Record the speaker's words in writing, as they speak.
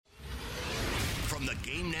the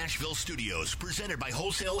Game Nashville studios, presented by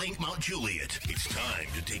Wholesale Inc. Mount Juliet, it's time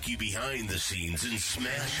to take you behind the scenes in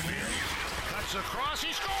Smashville. Cuts across,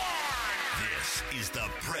 he scored! This is the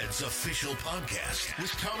Preds official podcast with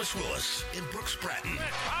Thomas Willis and Brooks Bratton.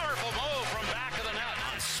 Powerful move from back of the net.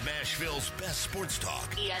 On Smashville's best sports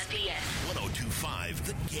talk. ESPN 102.5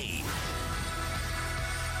 The Game.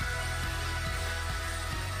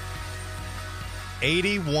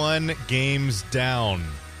 "81 games down.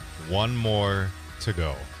 One more to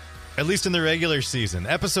go." At least in the regular season.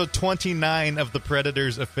 Episode 29 of the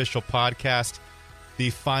Predators official podcast.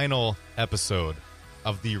 The final episode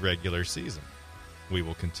of the regular season. We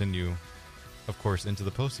will continue, of course, into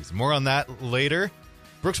the postseason. More on that later.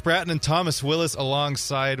 Brooks Bratton and Thomas Willis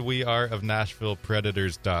alongside. We are of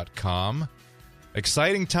NashvillePredators.com.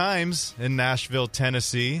 Exciting times in Nashville,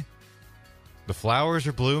 Tennessee. The flowers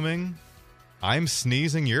are blooming. I'm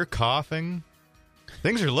sneezing. You're coughing.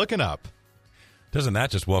 Things are looking up. Doesn't that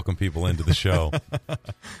just welcome people into the show?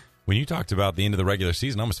 When you talked about the end of the regular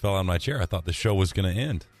season, I almost fell out of my chair. I thought the show was going to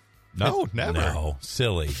end. No, never. No,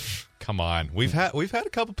 silly. Come on. We've had a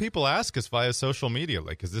couple people ask us via social media,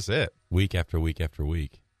 like, is this it? Week after week after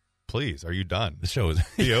week. Please, are you done? The show is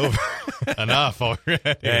be over. Enough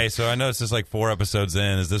already. Hey, so I know it's just like 4 episodes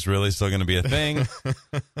in. Is this really still going to be a thing?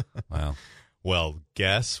 Wow. Well,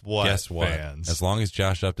 guess what, fans? As long as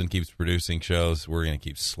Josh Upton keeps producing shows, we're going to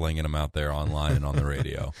keep slinging them out there online and on the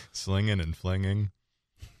radio. Slinging and flinging.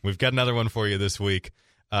 We've got another one for you this week.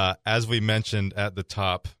 As we mentioned at the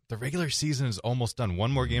top, the regular season is almost done.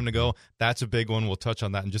 One more game to go. That's a big one. We'll touch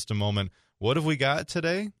on that in just a moment. What have we got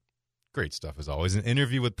today? Great stuff, as always. An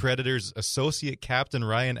interview with Predators associate captain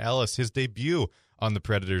Ryan Ellis, his debut on the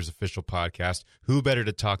Predators official podcast. Who better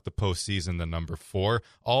to talk the postseason than number 4?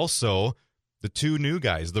 Also, the 2 new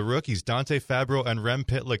guys, the rookies, Dante Fabro and Rem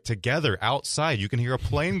Pitlick, together outside. You can hear a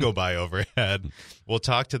plane go by overhead. We'll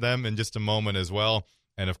talk to them in just a moment as well.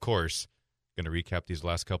 And, of course, going to recap these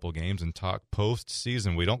last couple games and talk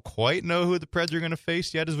postseason. We don't quite know who the Preds are going to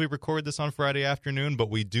face yet as we record this on Friday afternoon,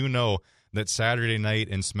 but we do know that Saturday night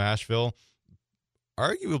in Smashville,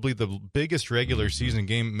 arguably the biggest regular season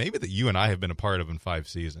game maybe that you and I have been a part of in 5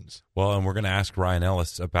 seasons. Well, and we're going to ask Ryan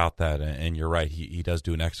Ellis about that, and you're right. He does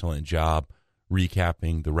do an excellent job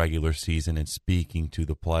recapping the regular season and speaking to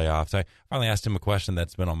the playoffs. I finally asked him a question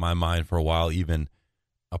that's been on my mind for a while, even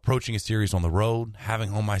approaching a series on the road, having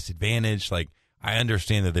home ice advantage. Like, I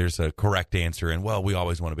understand that there's a correct answer, and, well, we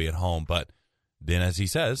always want to be at home. But then, as he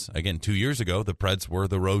says, again, 2 years ago, the Preds were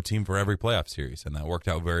the road team for every playoff series, and that worked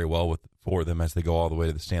out very well for them as they go all the way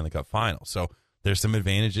to the Stanley Cup final. So there's some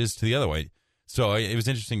advantages to the other way. So it was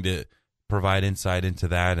interesting to provide insight into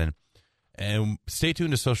that, and stay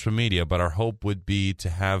tuned to social media, but our hope would be to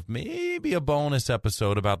have maybe a bonus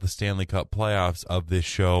episode about the Stanley Cup playoffs of this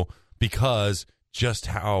show, because just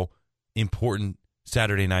how important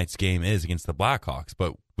Saturday night's game is against the Blackhawks.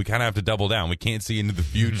 But we kind of have to double down. We can't see into the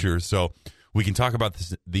future, so we can talk about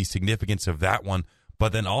the significance of that one,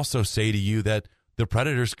 but then also say to you that the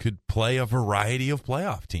Predators could play a variety of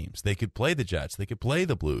playoff teams. They could play the Jets. They could play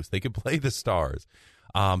the Blues. They could play the Stars.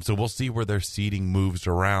 So we'll see where their seeding moves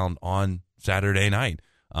around on Saturday night.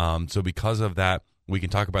 So because of that, we can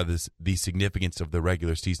talk about the significance of the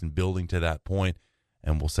regular season building to that point,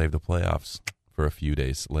 and we'll save the playoffs for a few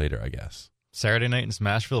days later, I guess. Saturday night in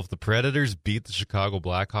Smashville, if the Predators beat the Chicago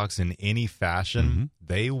Blackhawks in any fashion,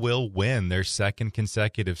 they will win their 2nd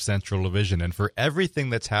consecutive Central Division. And for everything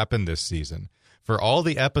that's happened this season, for all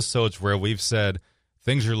the episodes where we've said,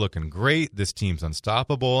 things are looking great, this team's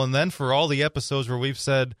unstoppable, and then for all the episodes where we've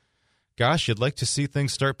said, gosh, you'd like to see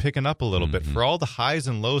things start picking up a little bit. For all the highs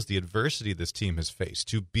and lows, the adversity this team has faced,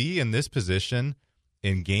 to be in this position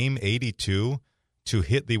in Game 82, to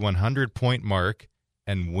hit the 100-point mark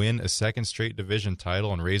and win a 2nd straight division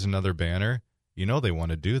title and raise another banner, you know they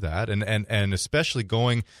want to do that. And especially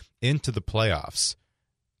going into the playoffs.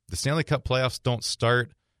 The Stanley Cup playoffs don't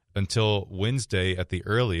start until Wednesday at the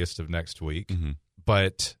earliest of next week.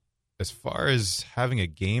 But as far as having a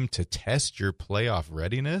game to test your playoff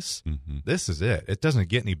readiness, this is it. It doesn't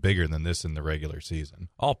get any bigger than this in the regular season.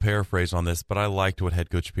 I'll paraphrase on this, but I liked what head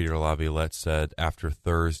coach Peter Laviolette said after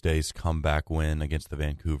Thursday's comeback win against the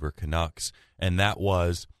Vancouver Canucks. And that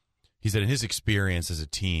was, he said, in his experience as a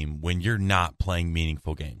team, when you're not playing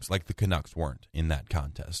meaningful games, like the Canucks weren't in that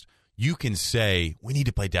contest, you can say, we need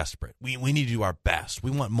to play desperate. We need to do our best. We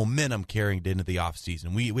want momentum carrying into the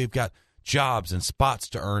offseason. We've got jobs and spots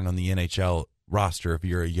to earn on the NHL roster if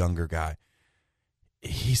you're a younger guy.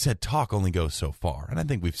 He said talk only goes so far. And I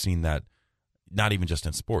think we've seen that not even just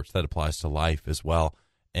in sports. That applies to life as well.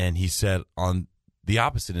 And he said on the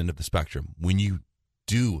opposite end of the spectrum, when you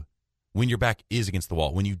do when your back is against the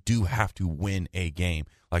wall, when you do have to win a game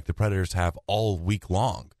like the Predators have all week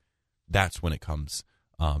long, that's when it comes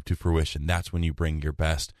to fruition. That's when you bring your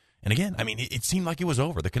best. And again, I mean, it seemed like it was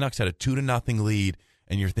over. The Canucks had a 2-0 lead,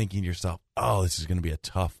 and you're thinking to yourself, oh, this is going to be a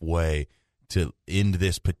tough way to end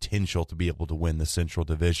this potential to be able to win the Central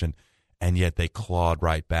Division. And yet they clawed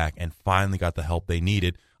right back and finally got the help they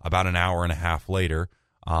needed about an hour and a half later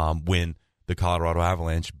when the Colorado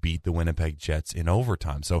Avalanche beat the Winnipeg Jets in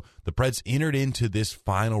overtime. So the Preds entered into this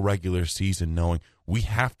final regular season knowing we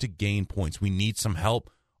have to gain points. We need some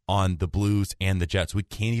help on the Blues and the Jets. We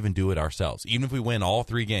can't even do it ourselves. Even if we win all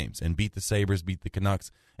 3 games and beat the Sabres, beat the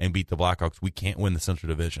Canucks, and beat the Blackhawks, we can't win the Central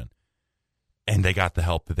Division. And they got the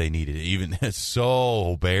help that they needed, even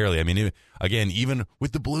so barely. I mean, even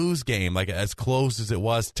with the Blues game, like as close as it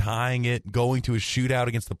was, tying it, going to a shootout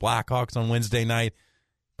against the Blackhawks on Wednesday night,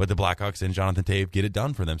 but the Blackhawks and Jonathan Toews get it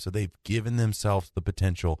done for them. So they've given themselves the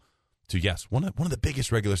potential to, yes, one of the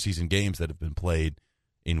biggest regular season games that have been played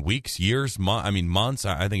in weeks, years, months.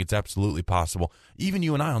 I think it's absolutely possible. Even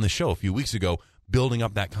you and I on the show a few weeks ago, building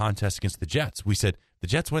up that contest against the Jets, we said the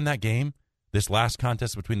Jets win that game. This last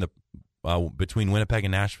contest between Winnipeg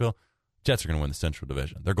and Nashville, Jets are going to win the Central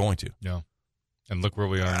Division. They're going to. Yeah. And look where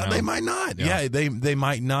we are now. They might not. Yeah, they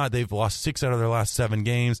might not. They've lost 6 out of their last 7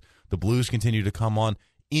 games. The Blues continue to come on.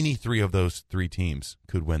 Any 3 of those 3 teams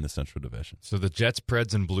could win the Central Division. So the Jets,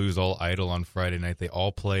 Preds, and Blues all idle on Friday night. They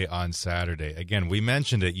all play on Saturday. Again, we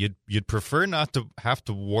mentioned it. You'd prefer not to have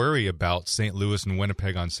to worry about St. Louis and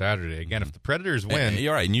Winnipeg on Saturday. Again, if the Predators win,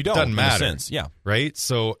 you're right, and you don't. Doesn't matter. In a sense. Yeah. Right?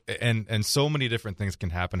 So and so many different things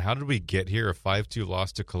can happen. How did we get here? A 5-2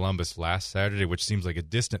 loss to Columbus last Saturday, which seems like a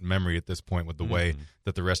distant memory at this point with the way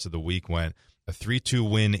that the rest of the week went. A 3-2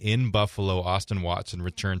 win in Buffalo. Austin Watson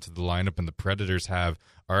returned to the lineup, and the Predators have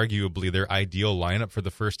arguably their ideal lineup for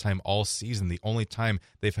the first time all season. The only time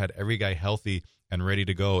they've had every guy healthy and ready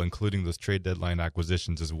to go, including those trade deadline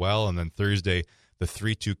acquisitions as well. And then Thursday, the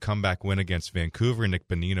 3-2 comeback win against Vancouver. Nick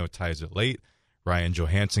Bonino ties it late. Ryan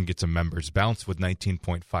Johansson gets a member's bounce with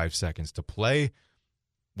 19.5 seconds to play.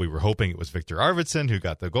 We were hoping it was Victor Arvidsson who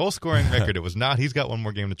got the goal-scoring record. It was not. He's got one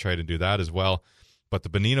more game to try to do that as well. But the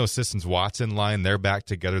Bonino, Sissons, Watson line, they're back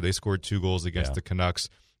together. They scored 2 goals against the Canucks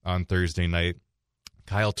on Thursday night.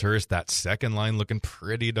 Kyle Turris, that second line looking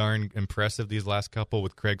pretty darn impressive these last couple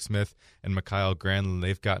with Craig Smith and Mikhail Granlund.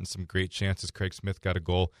 They've gotten some great chances. Craig Smith got a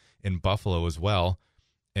goal in Buffalo as well.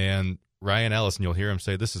 And Ryan Ellis, and you'll hear him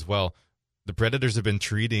say this as well, the Predators have been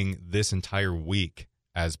treating this entire week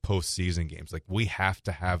as postseason games. Like, we have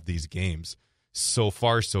to have these games. So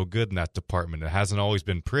far, so good in that department. It hasn't always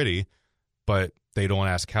been pretty, but they don't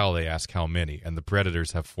ask how, they ask how many. And the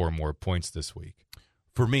Predators have 4 more points this week.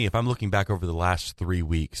 For me, if I'm looking back over the last 3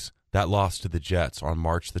 weeks, that loss to the Jets on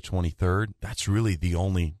March the 23rd, that's really the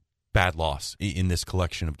only bad loss in this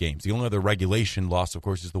collection of games. The only other regulation loss, of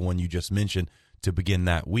course, is the one you just mentioned to begin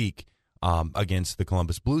that week against the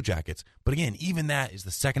Columbus Blue Jackets. But again, even that is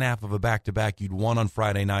the second half of a back-to-back. You'd won on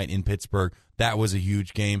Friday night in Pittsburgh. That was a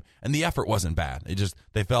huge game, and the effort wasn't bad. It just,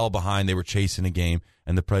 they fell behind, they were chasing a game,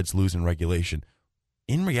 and the Preds lose in regulation.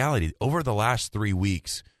 In reality, over the last 3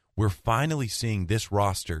 weeks, we're finally seeing this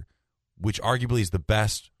roster, which arguably is the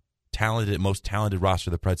best, most talented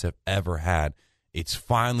roster the Preds have ever had. It's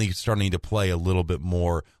finally starting to play a little bit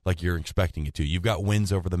more like you're expecting it to. You've got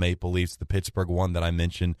wins over the Maple Leafs, the Pittsburgh one that I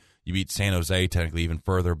mentioned. You beat San Jose, technically even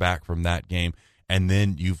further back from that game. And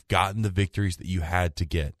then you've gotten the victories that you had to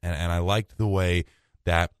get. And I liked the way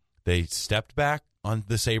that they stepped back on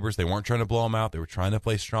the Sabres. They weren't trying to blow them out. They were trying to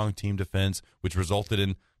play strong team defense, which resulted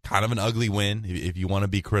in kind of an ugly win, if you want to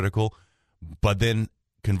be critical. But then,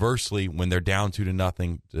 conversely, when they're down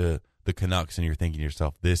 2-0 to the Canucks, and you're thinking to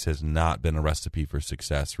yourself, this has not been a recipe for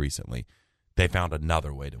success recently, they found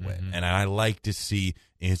another way to win. And I like to see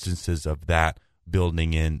instances of that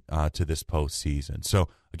building in to this postseason. So,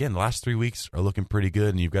 again, the last 3 weeks are looking pretty good,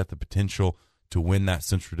 and you've got the potential to win that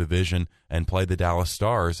Central Division and play the Dallas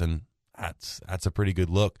Stars, and that's a pretty good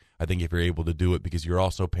look, I think, if you're able to do it, because you're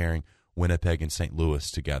also pairing Winnipeg and St.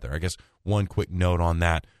 Louis together. I guess one quick note on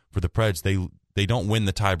that, for the Preds, they don't win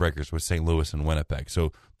the tiebreakers with St. Louis and Winnipeg,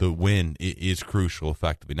 so the win is crucial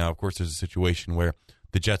effectively. Now, of course, there's a situation where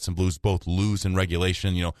the Jets and Blues both lose in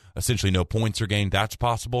regulation, essentially no points are gained. That's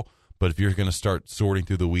possible, but if you're going to start sorting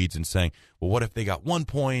through the weeds and saying, well, what if they got 1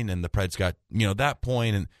 point and the Preds got, that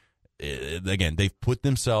point, and again, they've put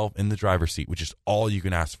themselves in the driver's seat, which is all you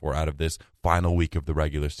can ask for out of this final week of the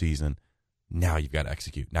regular season. Now you've got to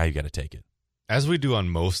execute. Now you've got to take it. As we do on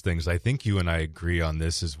most things, I think you and I agree on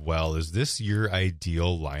this as well. Is this your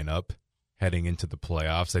ideal lineup heading into the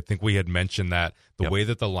playoffs. I think we had mentioned that the way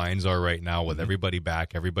that the lines are right now with everybody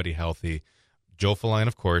back, everybody healthy, Joe Faline,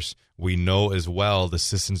 of course, we know as well the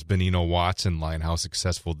Sissons, Benino, Watson line, how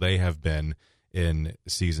successful they have been in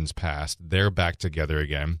seasons past. They're back together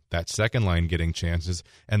again. That second line getting chances.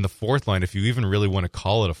 And the fourth line, if you even really want to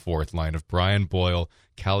call it a fourth line, of Brian Boyle,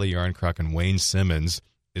 Calle Jarnkrok, and Wayne Simmons,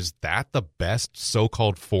 is that the best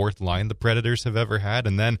so-called fourth line the Predators have ever had?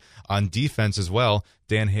 And then on defense as well,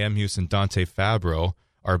 Dan Hamhuis and Dante Fabro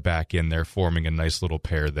are back in there, forming a nice little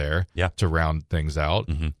pair there to round things out.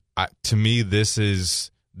 To me, this is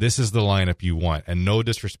the lineup you want. And no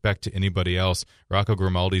disrespect to anybody else. Rocco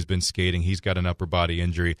Grimaldi's been skating. He's got an upper body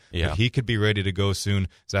injury. But he could be ready to go soon.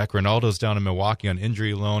 Zach Rinaldo's down in Milwaukee on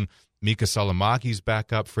injury loan. Mika Salamaki's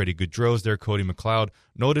back up. Freddie Gaudreau's there. Cody McLeod.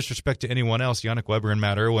 No disrespect to anyone else. Yannick Weber and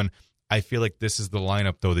Matt Irwin. I feel like this is the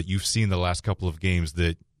lineup, though, that you've seen the last couple of games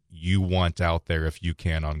that you want out there if you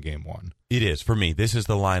can on game one. It is. For me, this is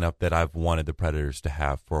the lineup that I've wanted the Predators to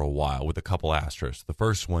have for a while, with a couple asterisks. The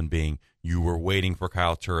first one being you were waiting for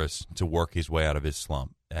Kyle Turris to work his way out of his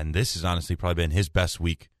slump. And this has honestly probably been his best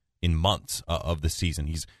week in months of the season.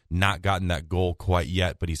 He's not gotten that goal quite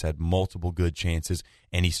yet, but he's had multiple good chances,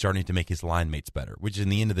 and he's starting to make his line mates better, which in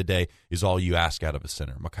the end of the day is all you ask out of a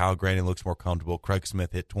center. Mikhail Granlund looks more comfortable. Craig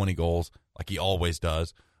Smith hit 20 goals like he always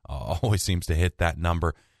does, always seems to hit that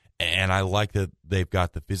number. And I like that they've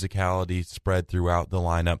got the physicality spread throughout the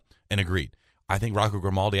lineup. And agreed, I think Rocco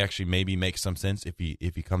Grimaldi actually maybe makes some sense if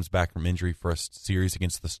he comes back from injury for a series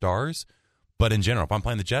against the Stars. But in general, if I'm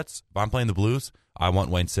playing the Jets, if I'm playing the Blues, I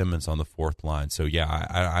want Wayne Simmons on the fourth line. So, yeah,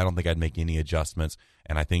 I don't think I'd make any adjustments.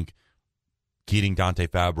 And I think getting Dante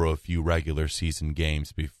Fabro a few regular season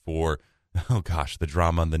games before, the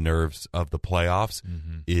drama and the nerves of the playoffs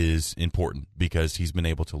is important, because he's been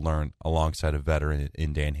able to learn alongside a veteran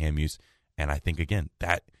in Dan Hamhuis. And I think, again,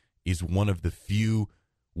 that is one of the few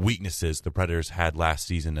weaknesses the Predators had last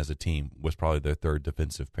season as a team, was probably their third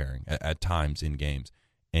defensive pairing at times in games.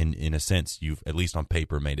 And in a sense, you've, at least on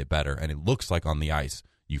paper, made it better. And it looks like on the ice,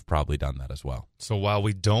 you've probably done that as well. So while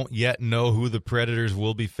we don't yet know who the Predators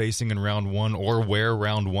will be facing in round one or where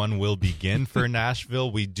round one will begin for Nashville,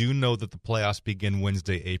 we do know that the playoffs begin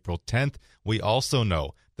Wednesday, April 10th. We also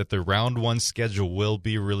know that the round one schedule will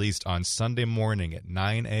be released on Sunday morning at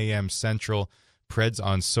 9 a.m. Central. Preds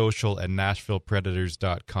on social at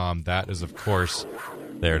NashvillePredators.com. That is, of course,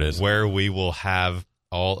 there it is, where we will have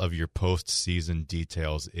all of your postseason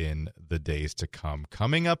details in the days to come.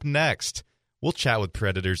 Coming up next, we'll chat with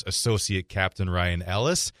Predators associate captain Ryan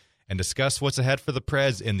Ellis and discuss what's ahead for the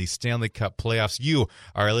Preds in the Stanley Cup playoffs. You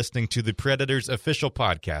are listening to the Predators official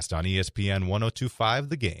podcast on ESPN 102.5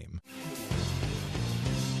 The Game.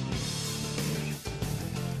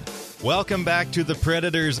 Welcome back to the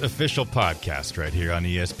Predators official podcast right here on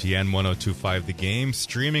ESPN 102.5 The Game,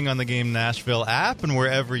 streaming on the Game Nashville app and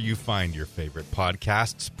wherever you find your favorite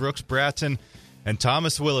podcasts. Brooks Bratton and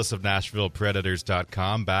Thomas Willis of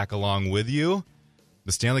NashvillePredators.com back along with you.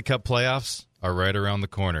 The Stanley Cup playoffs are right around the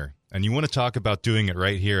corner, and you want to talk about doing it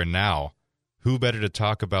right here and now. Who better to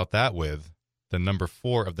talk about that with than number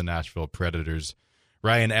 4 of the Nashville Predators,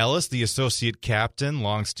 Ryan Ellis, the associate captain,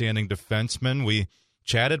 longstanding defenseman. We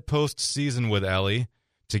chatted postseason with Ellie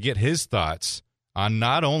to get his thoughts on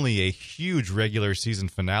not only a huge regular season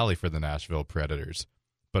finale for the Nashville Predators,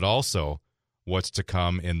 but also what's to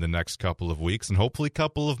come in the next couple of weeks and hopefully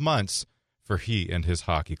couple of months for he and his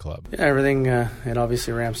hockey club. Yeah, everything, it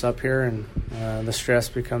obviously ramps up here, and the stress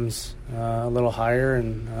becomes a little higher,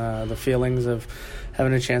 and the feelings of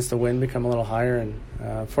having a chance to win become a little higher. And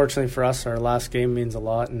fortunately for us, our last game means a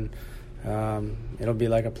lot, and it'll be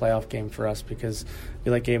like a playoff game for us, because it'll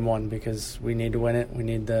be like game one, because we need to win it. We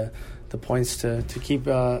need the points to keep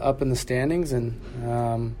up in the standings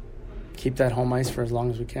and keep that home ice for as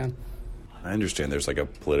long as we can. I understand there's like a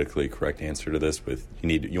politically correct answer to this with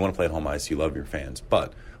you want to play at home ice, you love your fans.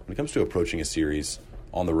 But when it comes to approaching a series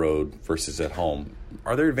on the road versus at home,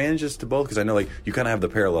 are there advantages to both? Because I know like you kind of have the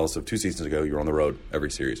parallels of 2 seasons ago, you were on the road every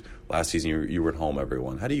series. Last season, you were at home every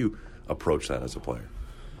one. How do you approach that as a player?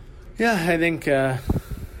 Yeah, I think, when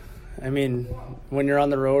you're on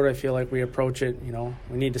the road, I feel like we approach it,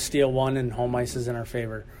 we need to steal one, and home ice is in our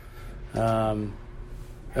favor.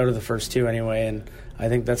 Out of the first 2 anyway, and I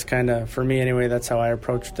think that's kind of, for me anyway, that's how I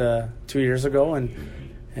approached 2 years ago,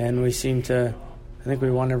 and we seemed to, I think we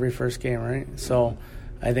won every first game, right? So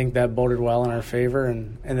I think that boded well in our favor,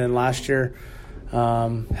 and then last year,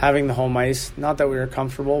 having the home ice, not that we were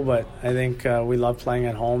comfortable, but I think we love playing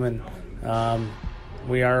at home, and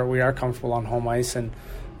we are comfortable on home ice, and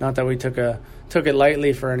not that we took it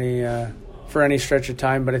lightly for any stretch of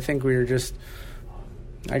time, but I think we were just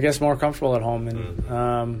I guess, more comfortable at home,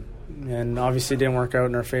 and obviously didn't work out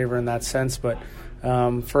in our favor in that sense. But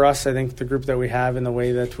for us, I think the group that we have and the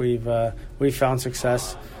way that we've found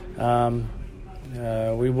success,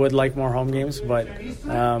 we would like more home games, but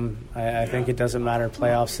I think it doesn't matter.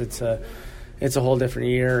 Playoffs, it's a whole different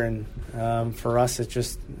year, and for us, it's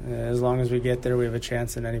just as long as we get there, we have a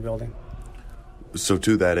chance in any building. So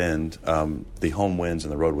to that end, the home wins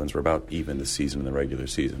and the road wins were about even this season in the regular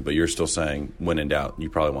season. But you're still saying, when in doubt, you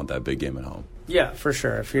probably want that big game at home. Yeah, for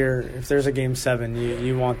sure. If there's a Game 7,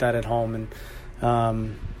 you want that at home,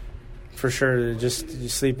 and for sure, just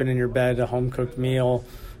sleeping in your bed, a home cooked meal,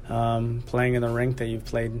 playing in the rink that you've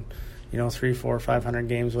played, 300, 400, 500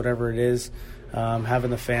 games, whatever it is,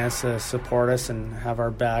 having the fans to support us and have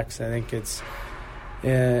our backs. I think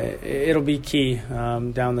it'll be key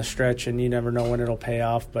down the stretch, and you never know when it'll pay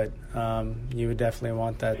off, but you would definitely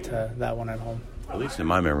want that one at home. At least in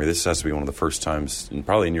my memory, this has to be one of the first times, and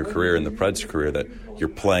probably in your career, in the Preds' career, that you're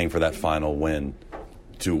playing for that final win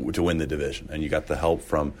to win the division, and you got the help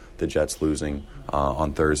from the Jets losing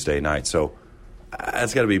on Thursday night. So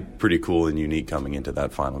that's got to be pretty cool and unique coming into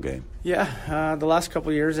that final game. Yeah, the last couple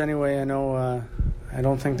of years anyway, I know I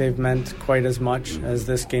don't think they've meant quite as much as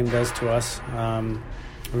this game does to us.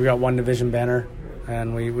 We've got one division banner,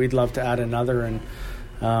 and we'd love to add another, and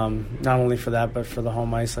not only for that, but for the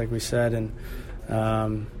home ice, like we said. And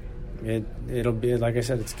it'll be, like I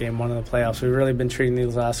said, it's game 1 of the playoffs. We've really been treating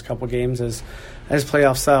these last couple games as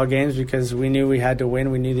playoff-style games because we knew we had to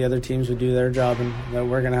win. We knew the other teams would do their job, and that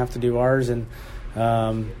we're going to have to do ours. And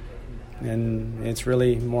it's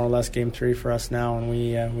really more or less game 3 for us now, and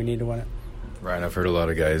we need to win it. Ryan, I've heard a lot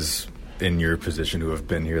of guys in your position who have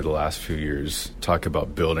been here the last few years talk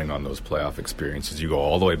about building on those playoff experiences. You go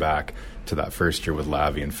all the way back to that first year with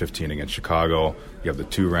Lavi in 15 against Chicago. You have the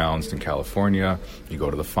 2 rounds in California. You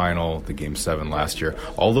go to the final, the Game 7 last year.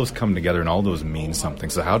 All those come together and all those mean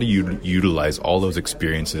something. So how do you utilize all those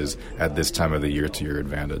experiences at this time of the year to your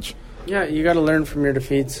advantage? Yeah, you got to learn from your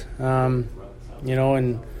defeats, and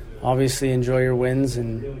obviously enjoy your wins,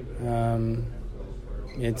 and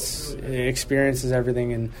experience is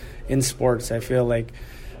everything in sports. I feel like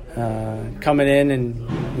coming in and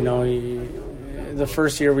the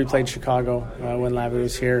first year we played Chicago when Lavi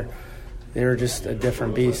was here, they were just a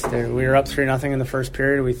different beast. We were up 3-0 in the first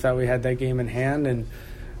period. We thought we had that game in hand, and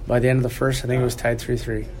by the end of the first, I think it was tied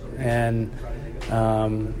 3-3. And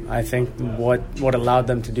I think what allowed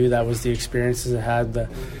them to do that was the experiences they had.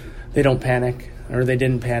 They don't panic, or they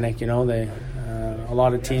didn't panic. A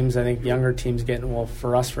lot of teams, I think younger teams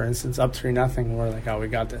for us, for instance, up 3-0, we're like, oh, we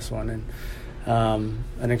got this one. And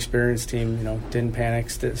an experienced team, didn't panic,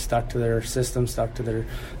 stuck to their system, stuck to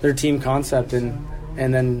their team concept, and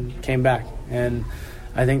then came back. And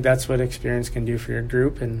I think that's what experience can do for your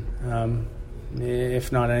group. And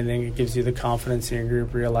if not anything, it gives you the confidence in your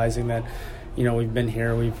group, realizing that we've been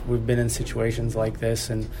here, we've been in situations like this,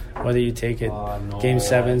 and whether you take it Game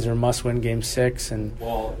 7s or must-win Game 6, and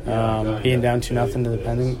being down 2-0 to the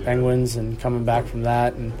Penguins and coming back from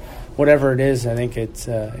that, and whatever it is, I think it's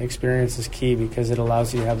experience is key because it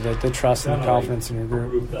allows you to have the trust and the confidence in your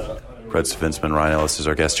group. Preds defenseman Ryan Ellis is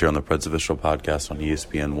our guest here on the Preds Official Podcast on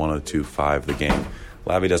ESPN 102.5 The Game.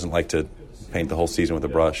 Lavi doesn't like to paint the whole season with a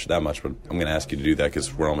brush that much, but I'm going to ask you to do that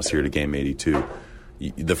because we're almost here to Game 82.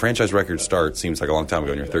 The franchise record start seems like a long time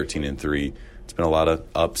ago, and you're 13-3. It's been a lot of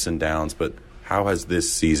ups and downs, but how has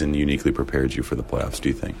this season uniquely prepared you for the playoffs, do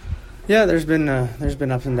you think? Yeah, there's been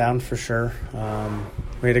ups and downs for sure.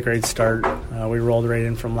 We had a great start. We rolled right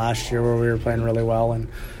in from last year where we were playing really well, and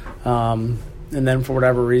then for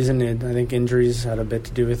whatever reason, I think injuries had a bit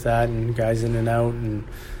to do with that, and guys in and out,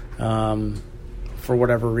 and for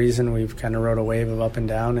whatever reason, we've kind of rode a wave of up and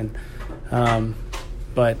down, and.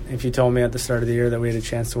 But if you told me at the start of the year that we had a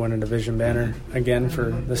chance to win a division banner again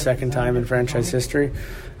for the second time in franchise history,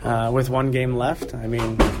 with one game left, I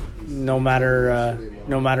mean, no matter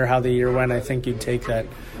how the year went, I think you'd take that.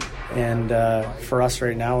 And for us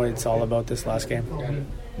right now, it's all about this last game.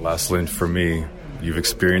 Lastly, for me, you've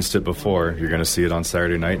experienced it before. You're going to see it on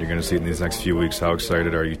Saturday night. You're going to see it in these next few weeks. How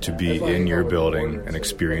excited are you to be in your building and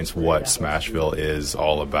experience what Smashville is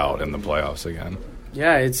all about in the playoffs again?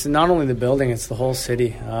 Yeah, it's not only the building, it's the whole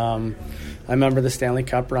city. I remember the Stanley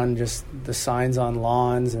Cup run, just the signs on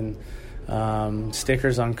lawns and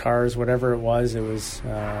stickers on cars, whatever it was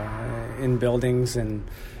in buildings and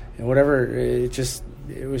whatever. It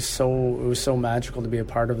was so magical to be a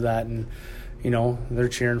part of that, and they're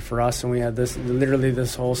cheering for us, and we had this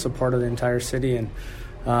whole support of the entire city, and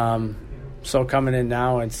so coming in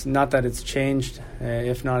now, it's not that it's changed.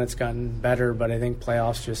 If not, it's gotten better, but I think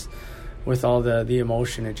playoffs just with all the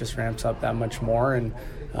emotion, it just ramps up that much more, and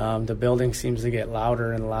the building seems to get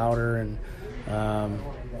louder and louder, and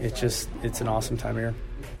it's an awesome time of year.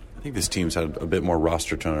 I think this team's had a bit more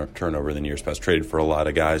roster turnover than years past. Traded for a lot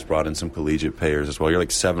of guys, brought in some collegiate players as well. You're like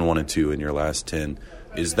 7-1-2 in your last 10.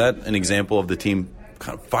 Is that an example of the team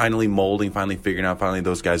kind of finally molding, finally figuring out, finally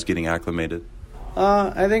those guys getting acclimated?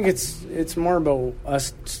 I think it's more about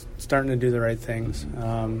us starting to do the right things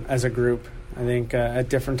as a group. I think at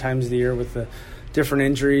different times of the year with the different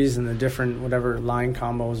injuries and the different whatever line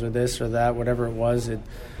combos or this or that, whatever it was,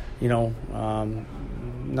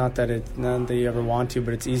 not that you ever want to,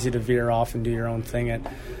 but it's easy to veer off and do your own thing at,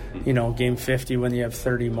 game 50 when you have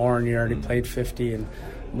 30 more and you already played 50.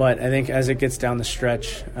 But I think as it gets down the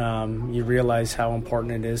stretch, you realize how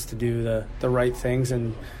important it is to do the right things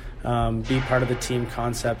and be part of the team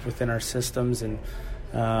concept within our systems. And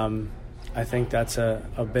I think that's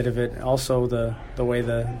a bit of it. Also, the way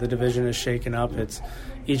the division is shaken up,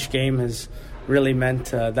 each game has really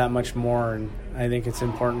meant that much more, and I think it's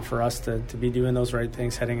important for us to be doing those right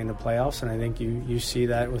things heading into playoffs, and I think you see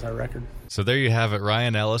that with our record. So there you have it,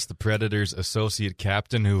 Ryan Ellis, the Predators' associate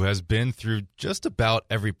captain, who has been through just about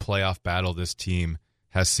every playoff battle this team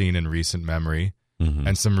has seen in recent memory,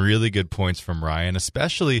 and some really good points from Ryan,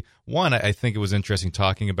 especially one, I think it was interesting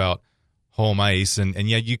talking about home ice, and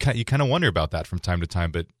yeah, you kind of wonder about that from time to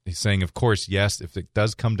time, but he's saying, of course, yes, if it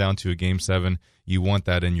does come down to a Game 7, you want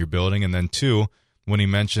that in your building. And then two, when he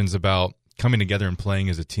mentions about coming together and playing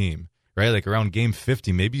as a team, right? Like around Game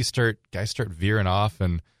 50, maybe guys start veering off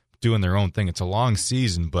and doing their own thing. It's a long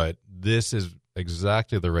season, but this is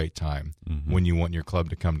exactly the right time when you want your club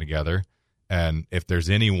to come together. And if there's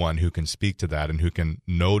anyone who can speak to that and who can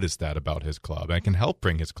notice that about his club and can help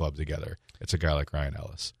bring his club together, it's a guy like Ryan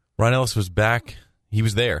Ellis. Ryan Ellis was back. He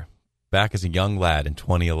was there back as a young lad in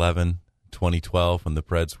 2011, 2012 when the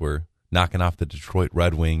Preds were knocking off the Detroit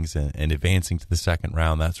Red Wings and advancing to the second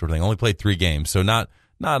round, that sort of thing. Only played 3 games, so not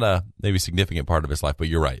a maybe significant part of his life, but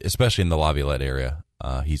you're right, especially in the Laviolette area.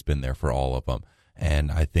 He's been there for all of them,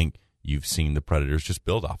 and I think you've seen the Predators just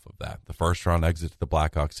build off of that. The first round exit to the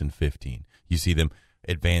Blackhawks in 15. You see them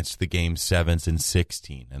advance to the Game 7s in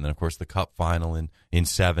 16, and then, of course, the Cup final in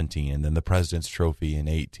 17, and then the President's Trophy in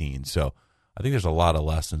 18. So I think there's a lot of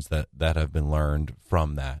lessons that have been learned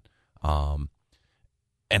from that.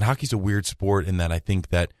 And hockey's a weird sport in that I think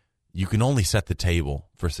that you can only set the table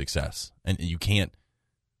for success, and you can't.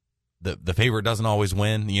 The favorite doesn't always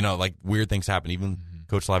win. Like weird things happen. Even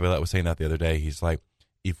Coach Laviolette was saying that the other day. He's like,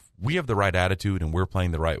 if we have the right attitude and we're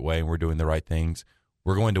playing the right way and we're doing the right things,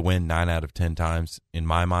 we're going to win 9 out of 10 times in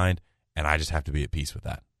my mind, and I just have to be at peace with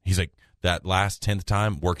that. He's like, that last 10th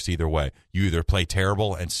time works either way. You either play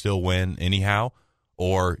terrible and still win anyhow,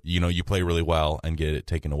 or you play really well and get it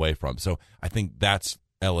taken away from. So I think that's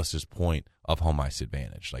Ellis's point of home ice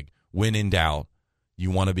advantage. Like, when in doubt,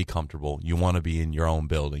 you want to be comfortable. You want to be in your own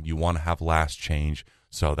building. You want to have last change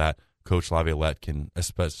so that Coach Laviolette can,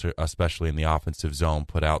 especially in the offensive zone,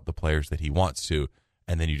 put out the players that he wants to,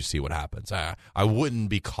 and then you just see what happens. I wouldn't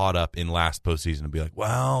be caught up in last postseason and be like,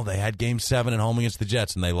 well, they had Game 7 at home against the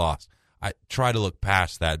Jets and they lost. I try to look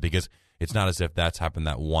past that because it's not as if that's happened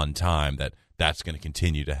that one time that's going to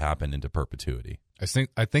continue to happen into perpetuity.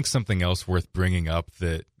 I think something else worth bringing up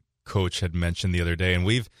that Coach had mentioned the other day, and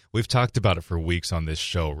we've talked about it for weeks on this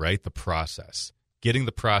show, right? The process, getting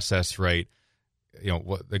the process right.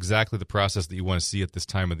 Exactly the process that you want to see at this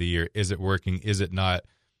time of the year. Is it working? Is it not?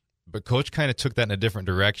 But Coach kind of took that in a different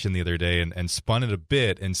direction the other day and spun it a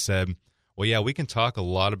bit and said, well, yeah, we can talk a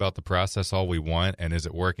lot about the process all we want, and is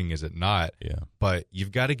it working, is it not? Yeah. But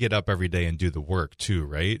you've got to get up every day and do the work too,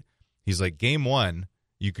 right? He's like, Game 1,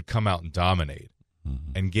 you could come out and dominate.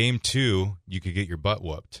 And Game 2, you could get your butt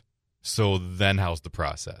whooped. So then how's the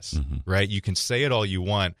process, right? You can say it all you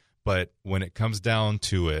want, but when it comes down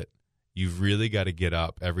to it, you've really got to get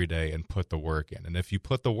up every day and put the work in. And if you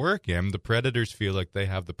put the work in, the Predators feel like they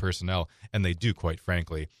have the personnel, and they do, quite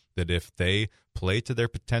frankly, that if they play to their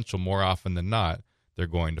potential more often than not, they're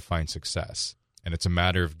going to find success. And it's a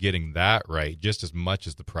matter of getting that right just as much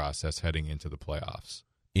as the process heading into the playoffs.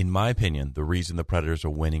 In my opinion, the reason the Predators are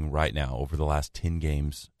winning right now over the last 10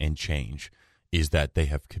 games and change is that they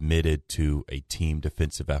have committed to a team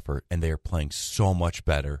defensive effort, and they are playing so much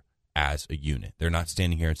better as a unit. They're not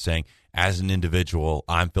standing here and saying, as an individual,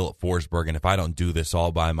 I'm Philip Forsberg, and if I don't do this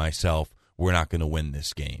all by myself, we're not going to win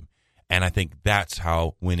this game. And I think that's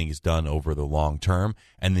how winning is done over the long term.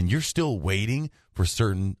 And then you're still waiting for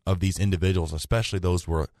certain of these individuals, especially those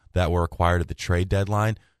that were acquired at the trade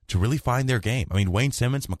deadline, to really find their game. I mean, Wayne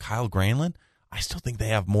Simmons, Mikael Granlund, I still think they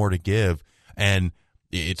have more to give. And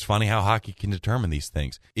It's funny how hockey can determine these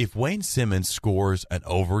things. If Wayne Simmonds scores an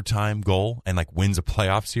overtime goal and wins a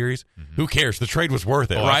playoff series, who cares? The trade was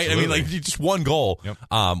worth it, right? Absolutely. I mean, just one goal,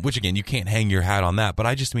 which again, you can't hang your hat on that. But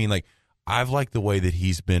I just mean I've liked the way that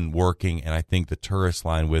he's been working, and I think the Turris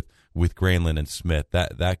line with Granlund and Smith,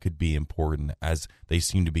 that could be important as they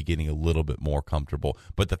seem to be getting a little bit more comfortable.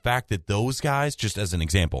 But the fact that those guys, just as an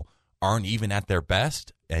example, aren't even at their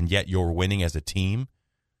best, and yet you're winning as a team,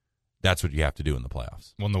 that's what you have to do in the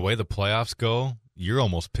playoffs. Well, the way the playoffs go, you're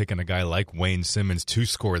almost picking a guy like Wayne Simmonds to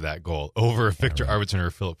score that goal over Victor Arvidsson or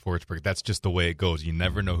Philip Forsberg. That's just the way it goes. You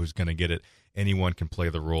never know who's going to get it. Anyone can play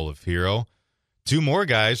the role of hero. Two more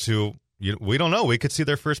guys who we don't know. We could see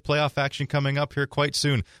their first playoff action coming up here quite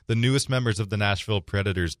soon. The newest members of the Nashville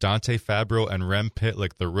Predators, Dante Fabro and Rem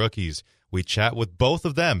Pitlick, the rookies. We chat with both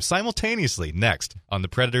of them simultaneously next on the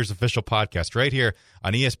Predators official podcast right here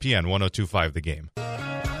on ESPN 102.5 The Game.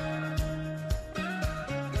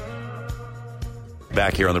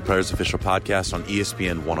 Back here on the Predators official podcast on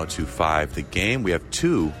ESPN 102.5 The Game. We have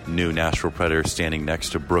two new Nashville Predators standing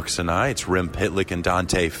next to Brooks and I. It's Rem Pitlick and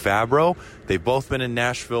Dante Fabro. They've both been in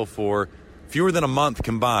Nashville for fewer than a month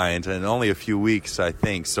combined and only a few weeks, I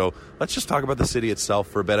think. So let's just talk about the city itself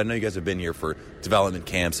for a bit. I know you guys have been here for development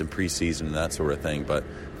camps and preseason and that sort of thing, but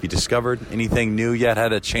have you discovered anything new yet?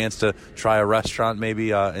 Had a chance to try a restaurant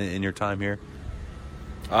maybe in your time here?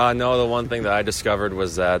 No, the one thing that I discovered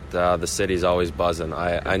was that the city's always buzzing.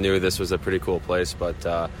 I knew this was a pretty cool place, but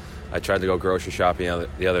I tried to go grocery shopping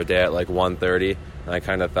the other day at 1:30, and I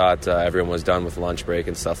kind of thought everyone was done with lunch break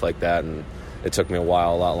and stuff like that, and it took me a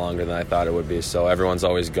while, a lot longer than I thought it would be. So everyone's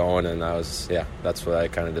always going, and that's what I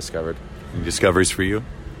kind of discovered. Any discoveries for you?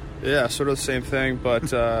 Yeah, sort of the same thing,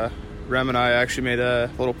 but Rem and I actually made a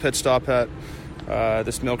little pit stop at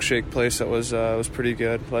this milkshake place that was pretty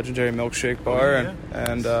good, Legendary Milkshake Bar,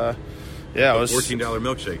 and it was $14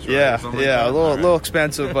 milkshakes. Right? Yeah, a little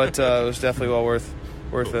expensive, but it was definitely well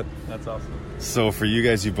worth it. That's awesome. So for you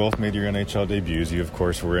guys, you both made your NHL debuts. You, of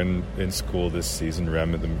course, were in school this season,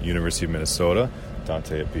 Rem at the University of Minnesota,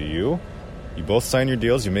 Dante at BU. You both signed your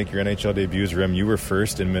deals. You make your NHL debuts. Rem, you were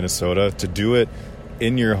first in Minnesota. To do it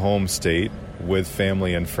in your home state with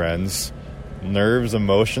family and friends, nerves,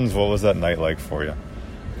 emotions, what was that night like for you?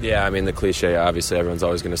 Yeah, I mean, the cliche, obviously, everyone's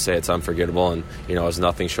always going to say it's unforgettable, and, it was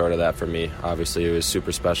nothing short of that for me. Obviously, it was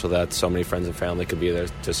super special that so many friends and family could be there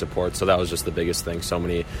to support, so that was just the biggest thing. So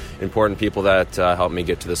many important people that helped me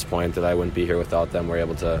get to this point that I wouldn't be here without them were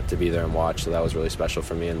able to be there and watch, so that was really special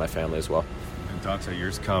for me and my family as well. And Dante,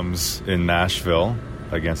 yours comes in Nashville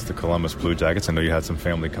against the Columbus Blue Jackets. I know you had some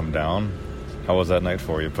family come down. How was that night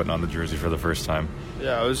for you, putting on the jersey for the first time?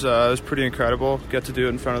 Yeah, it was pretty incredible. Get to do it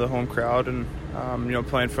in front of the home crowd and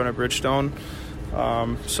play in front of Bridgestone.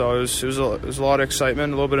 So it was a lot of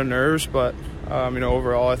excitement, a little bit of nerves, but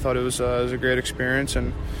overall I thought it was a great experience,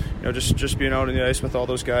 and just being out on the ice with all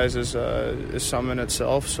those guys is something in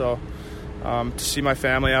itself. So to see my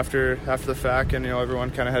family after the fact, and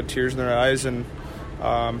everyone kind of had tears in their eyes, and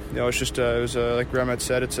it was like Rem had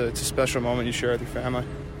said, it's a special moment you share with your family.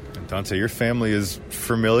 Dante, your family is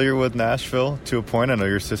familiar with Nashville to a point. I know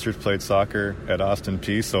your sisters played soccer at Austin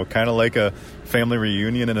Peay, so kind of like a family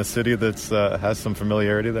reunion in a city that's has some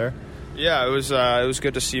familiarity there. Yeah, it was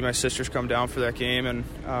good to see my sisters come down for that game, and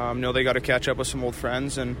they got to catch up with some old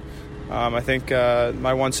friends, and I think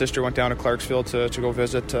my one sister went down to Clarksville to go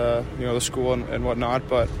visit the school and whatnot,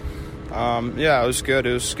 but it was good.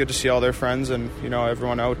 It was good to see all their friends and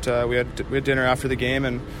everyone out. We had dinner after the game,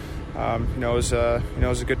 and it was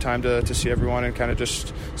a good time to see everyone and kind of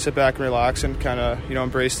just sit back and relax and kind of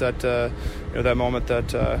embrace that that moment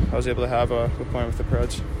that I was able to have with playing with the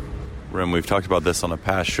Preds. Rem, we've talked about this on a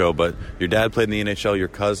past show, but your dad played in the NHL. Your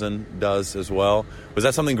cousin does as well. Was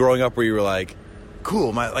that something growing up where you were like,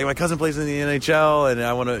 cool, my cousin plays in the NHL, and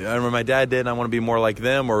I remember my dad did, and I want to be more like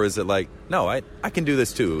them? Or is it like, no, I can do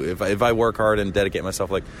this too. If I work hard and dedicate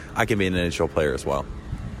myself, I can be an NHL player as well.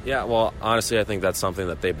 Yeah, well, honestly, I think that's something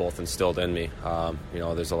that they both instilled in me.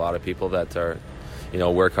 There's a lot of people that are,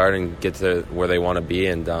 work hard and get to where they want to be,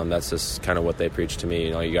 and that's just kind of what they preach to me.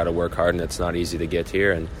 You got to work hard, and it's not easy to get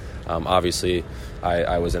here. And obviously,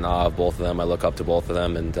 I was in awe of both of them. I look up to both of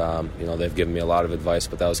them, and they've given me a lot of advice.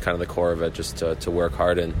 But that was kind of the core of it, just to work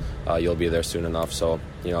hard, and you'll be there soon enough. So,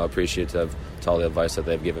 appreciative to all the advice that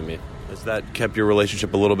they've given me. Has that kept your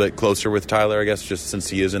relationship a little bit closer with Tyler, I guess, just since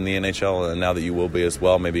he is in the NHL and now that you will be as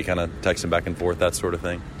well, maybe kind of texting back and forth, that sort of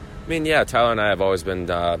thing? I mean, yeah, Tyler and I have always been,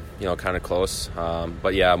 kind of close.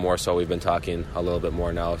 But, yeah, more so we've been talking a little bit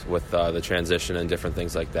more now with the transition and different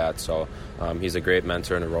things like that. So he's a great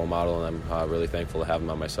mentor and a role model, and I'm really thankful to have him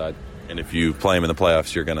on my side. And if you play him in the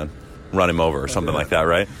playoffs, you're going to run him over or something like that,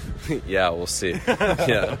 right? Yeah, we'll see.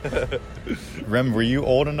 Yeah. Rem, were you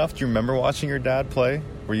old enough? Do you remember watching your dad play?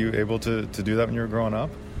 Were you able to do that when you were growing up?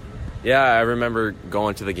 Yeah, I remember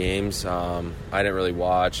going to the games. I didn't really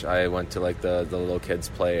watch. I went to like the little kids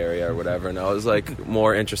play area or whatever, and I was like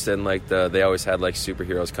more interested in like they always had like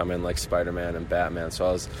superheroes come in like Spider-Man and Batman, so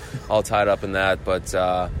I was all tied up in that. But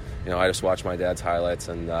I just watched my dad's highlights,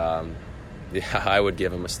 and yeah, I would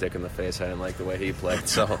give him a stick in the face. I didn't like the way he played,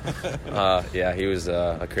 so yeah, he was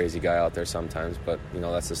a crazy guy out there sometimes, but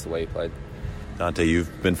that's just the way he played. Dante,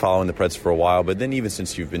 you've been following the Preds for a while, but then even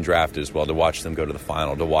since you've been drafted as well, to watch them go to the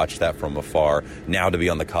final, to watch that from afar, now to be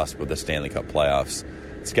on the cusp of the Stanley Cup playoffs,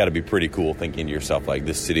 it's got to be pretty cool thinking to yourself, like,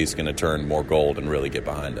 this city's going to turn more gold and really get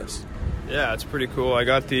behind us. Yeah, it's pretty cool. I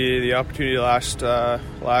got the opportunity last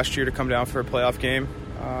year to come down for a playoff game.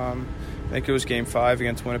 I think it was Game 5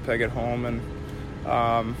 against Winnipeg at home, and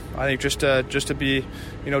I think just to be,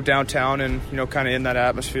 downtown and kind of in that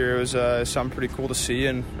atmosphere was something pretty cool to see,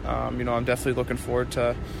 and I'm definitely looking forward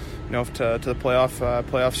to the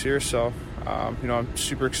playoffs here. So I'm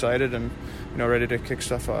super excited and ready to kick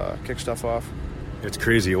stuff off. It's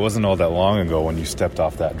crazy. It wasn't all that long ago when you stepped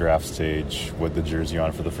off that draft stage with the jersey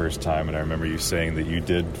on for the first time, and I remember you saying that you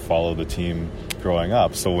did follow the team growing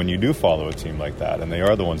up. So when you do follow a team like that, and they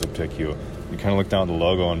are the ones that pick you kind of look down at the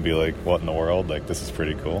logo and be like, what in the world? Like, this is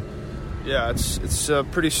pretty cool. Yeah, it's a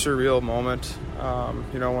pretty surreal moment,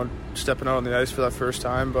 when stepping out on the ice for that first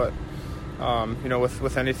time. But,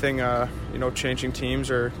 with anything, changing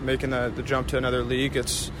teams or making the jump to another league,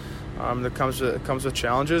 it comes with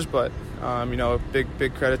challenges. But,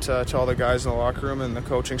 big credit to all the guys in the locker room and the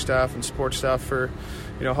coaching staff and support staff for,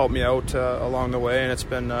 helping me out along the way. And it's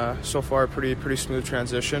been, so far, a pretty smooth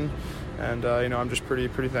transition. And, I'm just pretty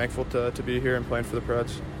thankful to be here and playing for the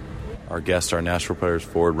Preds. Our guests are Nashville Predators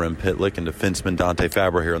forward Rem Pitlick and defenseman Dante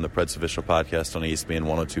Fabbro here on the Preds Official Podcast on ESPN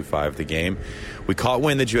 102.5 The Game. We caught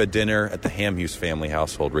wind that you had dinner at the Hamhuis family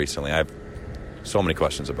household recently. I have so many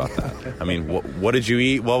questions about that. I mean, what did you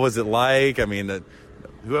eat? What was it like? I mean,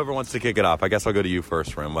 whoever wants to kick it off. I guess I'll go to you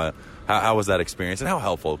first, Rem. How was that experience, and how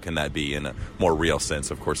helpful can that be in a more real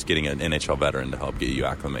sense, of course, getting an NHL veteran to help get you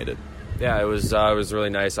acclimated? Yeah, it was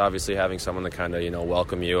really nice, obviously, having someone to kind of,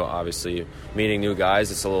 welcome you. Obviously, meeting new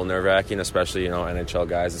guys, it's a little nerve-wracking, especially, NHL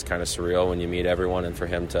guys. It's kind of surreal when you meet everyone, and for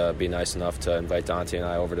him to be nice enough to invite Dante and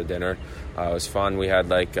I over to dinner. It was fun. We had,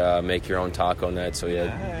 make-your-own taco night, so we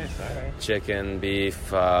had chicken, beef,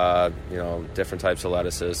 different types of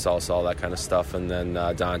lettuces, salsa, all that kind of stuff. And then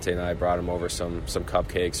Dante and I brought him over some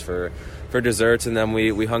cupcakes for desserts, and then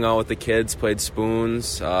we hung out with the kids, played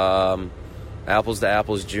spoons, Apples to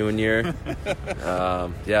Apples Junior.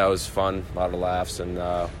 Yeah, it was fun, a lot of laughs, and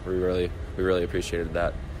we really appreciated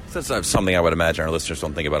that. That's something I would imagine our listeners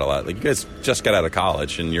don't think about a lot. Like, you guys just got out of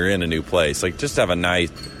college and you're in a new place. Like, just have a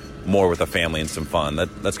night more with a family and some fun.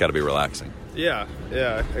 That's got to be relaxing. Yeah,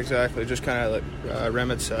 exactly. Just kind of like Rem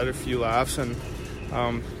had said, a few laughs, and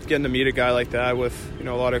getting to meet a guy like that with a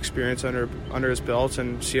lot of experience under his belt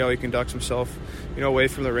and see how he conducts himself, away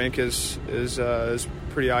from the rink is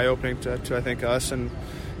pretty eye-opening to I think us, and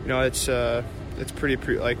it's pretty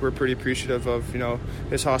we're pretty appreciative of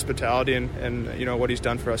his hospitality and what he's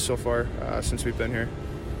done for us so far since we've been here.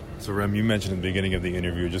 So Rem, you mentioned at the beginning of the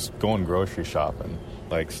interview just going grocery shopping,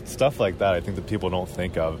 like stuff like that. I think that people don't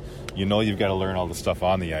think of. You've got to learn all the stuff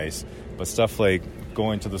on the ice, but stuff like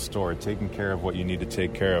going to the store, taking care of what you need to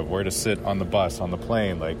take care of, where to sit on the bus, on the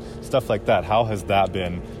plane, like stuff like that. How has that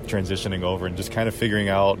been transitioning over and just kind of figuring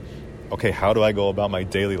out, okay, how do I go about my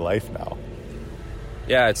daily life now?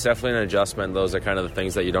 Yeah, it's definitely an adjustment. Those are kind of the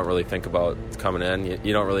things that you don't really think about coming in.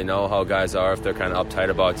 You don't really know how guys are, if they're kind of uptight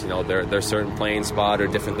about, their certain playing spot or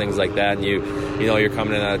different things like that. And you're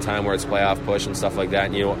coming in at a time where it's playoff push and stuff like that,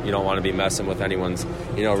 and you don't want to be messing with anyone's,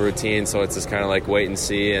 routine. So it's just kind of like wait and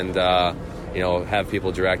see and, have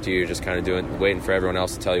people direct you. You're just kind of waiting for everyone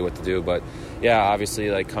else to tell you what to do. But yeah,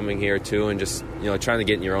 obviously, like coming here too, and just trying to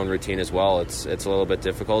get in your own routine as well. It's a little bit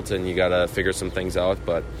difficult, and you got to figure some things out.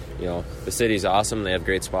 But the city's awesome. They have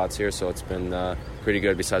great spots here, so it's been pretty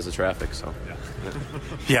good besides the traffic. So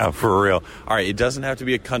yeah, for real. All right, it doesn't have to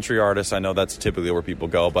be a country artist. I know that's typically where people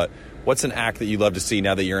go, but what's an act that you love to see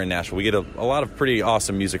now that you're in Nashville? We get a lot of pretty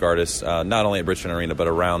awesome music artists, not only at Bridgestone Arena, but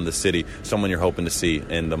around the city. Someone you're hoping to see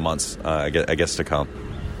in the months, I guess, to come.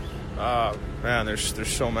 Man, there's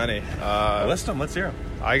so many. List them. Let's hear them.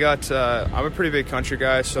 I'm a pretty big country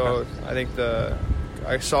guy, so I think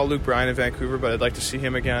I saw Luke Bryan in Vancouver, but I'd like to see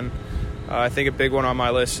him again. I think a big one on my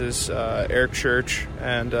list is Eric Church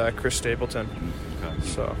and Chris Stapleton. Okay.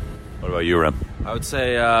 So, what about you, Rem? I would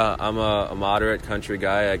say I'm a moderate country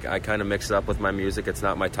guy. I kind of mix it up with my music. It's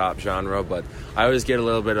not my top genre, but I always get a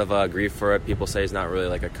little bit of grief for it. People say he's not really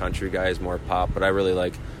like a country guy, he's more pop, but I really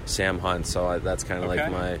like Sam Hunt, so that's kind of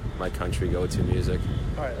like my country go-to music.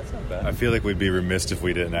 All right, that's not bad. I feel like we'd be remiss if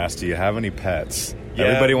we didn't ask, do you have any pets? Yeah,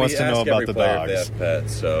 everybody wants to know about the dogs. If they have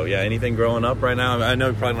pets. So, yeah, anything growing up right now? I know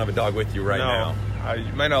you probably don't have a dog with you now.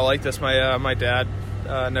 You might not like this. My dad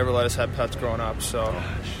never let us have pets growing up, so...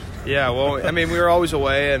 Yeah, well, I mean, we were always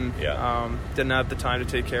away and didn't have the time to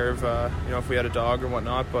take care of, if we had a dog or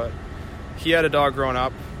whatnot. But he had a dog growing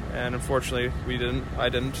up, and unfortunately, I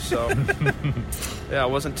didn't. So, yeah, I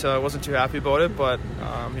wasn't too happy about it. But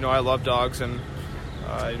I love dogs, and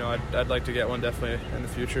I'd like to get one definitely in the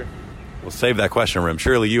future. We'll save that question, Rim.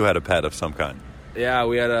 Surely you had a pet of some kind. Yeah,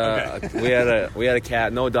 we had a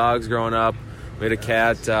cat. No dogs growing up. We had a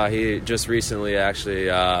cat. He just recently actually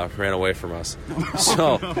ran away from us.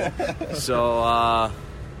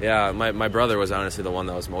 Yeah, my brother was honestly the one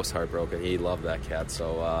that was most heartbroken. He loved that cat.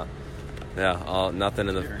 So, nothing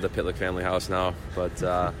in the Pitlick family house now. But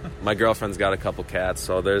my girlfriend's got a couple cats,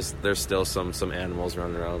 so there's still some animals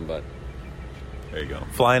running around. But there you go.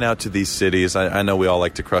 Flying out to these cities, I know we all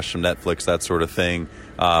like to crush some Netflix, that sort of thing.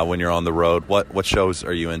 When you're on the road, what shows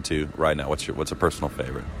are you into right now? What's a personal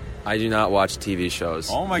favorite? I do not watch TV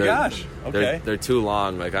shows. Oh my gosh! Okay, they're too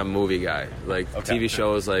long. Like, I'm a movie guy. Like, TV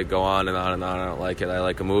shows like go on and on and on. I don't like it. I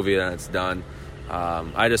like a movie and it's done.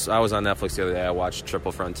 I was on Netflix the other day. I watched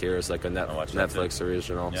Triple Frontiers, like a Netflix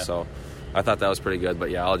original. Yeah. So I thought that was pretty good.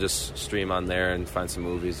 But yeah, I'll just stream on there and find some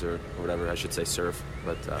movies or whatever. I should say surf,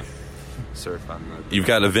 but surf on that. You've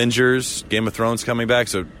got Avengers, Game of Thrones coming back.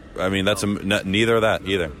 So I mean, that's neither of that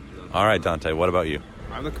either. All right, Dante. What about you?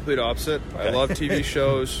 I'm the complete opposite. Okay. I love TV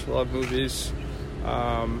shows, love movies.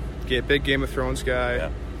 Big Game of Thrones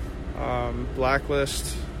guy. Yeah.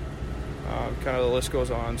 Blacklist. Kind of the list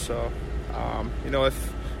goes on. So,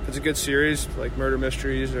 if it's a good series like murder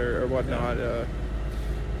mysteries or whatnot,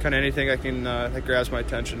 kind of anything that grabs my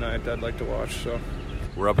attention, I'd like to watch. So,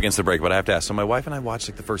 we're up against the break, but I have to ask. So, my wife and I watched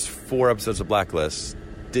like the first 4 episodes of Blacklist.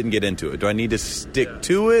 Didn't get into it. Do I need to stick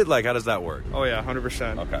to it? Like, how does that work? Oh yeah,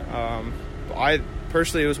 100%. Okay.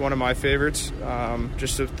 Personally, it was one of my favorites,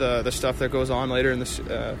 just with the stuff that goes on later in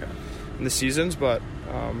the seasons. But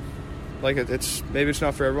it's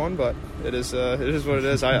not for everyone, but it is what it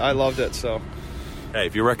is. I loved it. So, hey,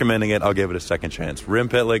 if you're recommending it, I'll give it a second chance. Rim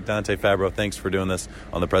Pitlick, Dante Fabro, thanks for doing this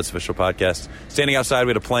on the Preds Official Podcast. Standing outside,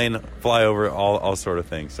 we had a plane fly over, all sort of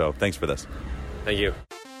things. So, thanks for this. Thank you.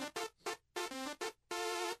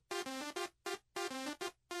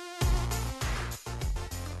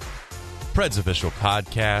 Preds Official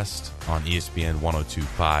Podcast on ESPN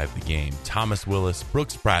 102.5 The Game. Thomas Willis,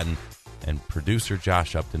 Brooks Bratton, and producer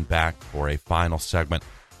Josh Upton back for a final segment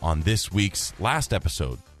on this week's last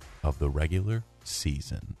episode of the regular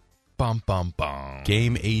season. Bum, bum, bum.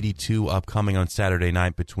 Game 82 upcoming on Saturday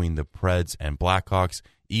night between the Preds and Blackhawks.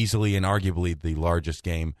 Easily and arguably the largest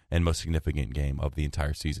game and most significant game of the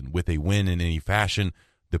entire season. With a win in any fashion,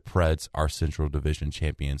 the Preds are Central Division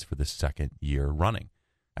champions for the second year running,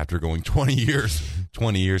 after going 20 years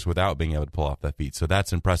without being able to pull off that feat. So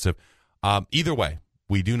that's impressive. Either way,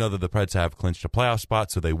 we do know that the Preds have clinched a playoff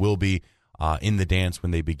spot, so they will be in the dance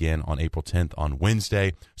when they begin on April 10th on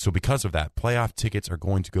Wednesday. So because of that, playoff tickets are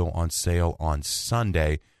going to go on sale on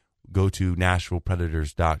Sunday. Go to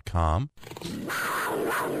NashvillePredators.com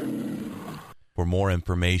for more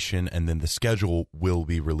information, and then the schedule will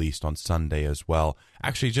be released on Sunday as well.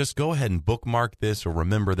 Actually, just go ahead and bookmark this or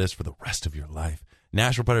remember this for the rest of your life.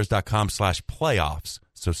 NashvillePredators.com/playoffs.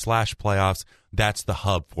 So /playoffs, that's the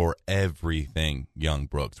hub for everything Young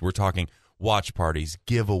Brooks. We're talking watch parties,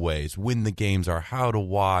 giveaways, when the games are, how to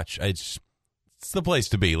watch. It's the place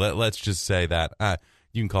to be. Let's just say that.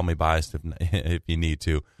 You can call me biased if you need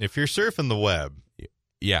to. If you're surfing the web.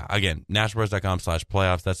 Yeah, again,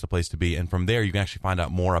 NashvillePredators.com/playoffs. That's the place to be. And from there, you can actually find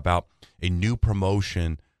out more about a new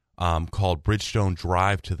promotion called Bridgestone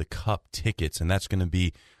Drive to the Cup tickets. And that's going to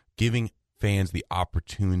be giving fans the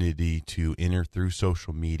opportunity to enter through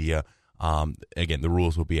social media. Again, the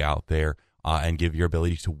rules will be out there and give your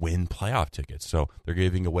ability to win playoff tickets. So they're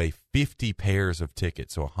giving away 50 pairs of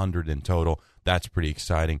tickets, so 100 in total. That's pretty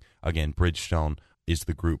exciting. Again, Bridgestone is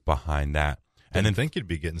the group behind that. And then think you'd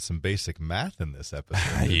be getting some basic math in this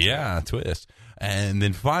episode. Yeah, twist. And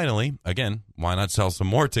then finally, again, why not sell some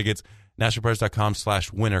more tickets?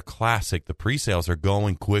 NashvillePredators.com/Winter Classic. The pre-sales are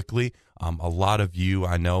going quickly. A lot of you,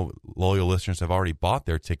 I know, loyal listeners have already bought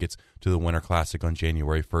their tickets to the Winter Classic on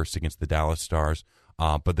January 1st against the Dallas Stars.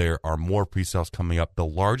 But there are more pre-sales coming up. The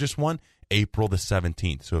largest one, April the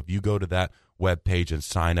 17th. So if you go to that webpage and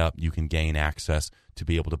sign up, you can gain access to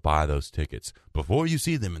be able to buy those tickets before you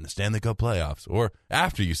see them in the Stanley Cup playoffs, or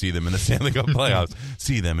after you see them in the Stanley Cup playoffs,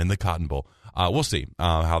 see them in the Cotton Bowl. We'll see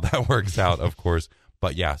how that works out, of course.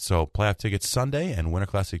 But yeah, so playoff tickets Sunday and Winter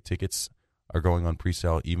Classic tickets are going on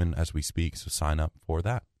pre-sale even as we speak, so sign up for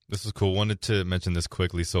that. This is cool. Wanted to mention this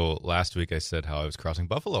quickly. So last week I said how I was crossing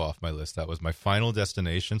Buffalo off my list. That was my final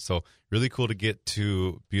destination. So really cool to get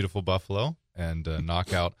to beautiful Buffalo and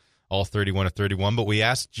knock out all 31 of 31. But we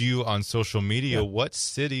asked you on social media, what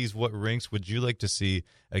cities, what rinks would you like to see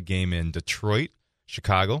a game in? Detroit,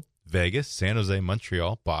 Chicago, Vegas, San Jose,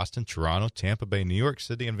 Montreal, Boston, Toronto, Tampa Bay, New York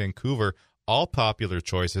City, and Vancouver. All popular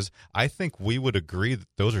choices. I think we would agree that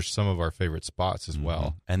those are some of our favorite spots as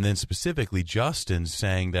well. And then specifically, Justin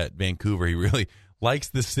saying that Vancouver, he really likes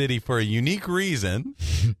the city for a unique reason,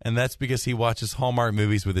 and that's because he watches Hallmark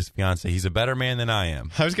movies with his fiance. He's a better man than I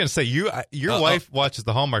am. I was going to say, your wife watches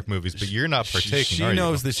the Hallmark movies, but you're not partaking. She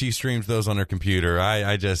knows that she streams those on her computer.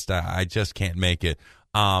 I just can't make it.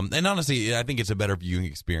 And honestly, I think it's a better viewing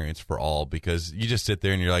experience for all, because you just sit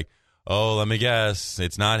there and you're like, oh, let me guess.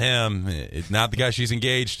 It's not him. It's not the guy she's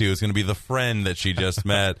engaged to. It's going to be the friend that she just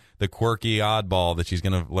met, the quirky oddball that she's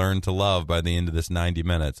going to learn to love by the end of this 90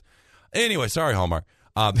 minutes. Anyway, sorry, Hallmark.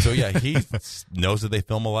 So, yeah, he knows that they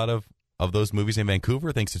film a lot of those movies in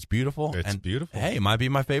Vancouver, thinks it's beautiful. It's beautiful. Hey, it might be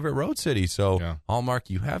my favorite road city. So, yeah. Hallmark,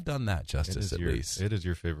 you have done that justice, at least. It is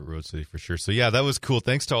your favorite road city for sure. So, yeah, that was cool.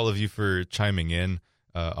 Thanks to all of you for chiming in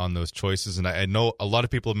on those choices. And I know a lot of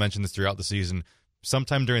people have mentioned this throughout the season.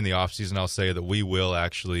 Sometime during the offseason, I'll say that we will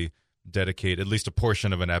actually dedicate at least a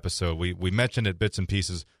portion of an episode. We mentioned it bits and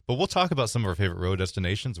pieces, but we'll talk about some of our favorite road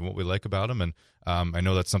destinations and what we like about them. And I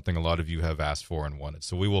know that's something a lot of you have asked for and wanted.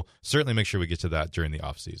 So we will certainly make sure we get to that during the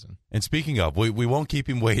offseason. And speaking of, we won't keep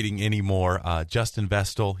him waiting anymore. Justin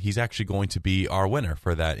Vestal, he's actually going to be our winner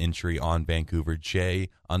for that entry on Vancouver.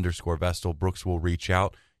 J_Vestal. Brooks will reach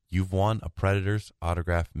out. You've won a Predators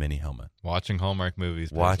autographed mini helmet. Watching Hallmark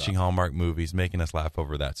movies. Hallmark movies, making us laugh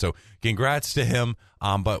over that. So congrats to him.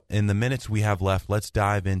 But in the minutes we have left, let's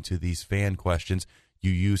dive into these fan questions.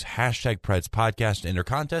 You use hashtag Preds Podcast to enter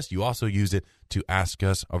contest. You also use it to ask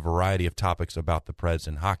us a variety of topics about the Preds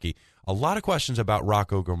and hockey. A lot of questions about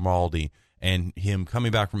Rocco Grimaldi and him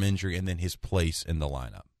coming back from injury and then his place in the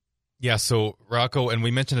lineup. Yeah, so Rocco, and we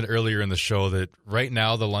mentioned it earlier in the show that right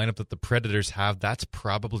now the lineup that the Predators have, that's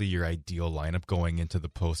probably your ideal lineup going into the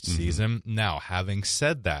postseason. Mm-hmm. Now, having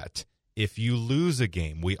said that, if you lose a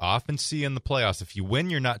game, we often see in the playoffs, if you win,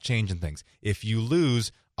 you're not changing things. If you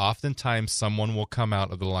lose, oftentimes someone will come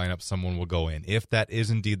out of the lineup, someone will go in. If that is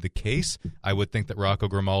indeed the case, I would think that Rocco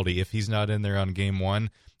Grimaldi, if he's not in there on game one,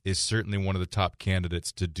 is certainly one of the top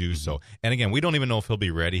candidates to do so. And again, we don't even know if he'll be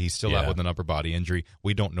ready. He's still out with an upper body injury.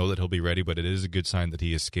 We don't know that he'll be ready, but it is a good sign that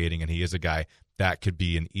he is skating, and he is a guy that could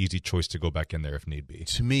be an easy choice to go back in there if need be.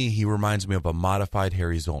 To me, he reminds me of a modified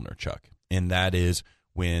Harry Zollner, Chuck, and that is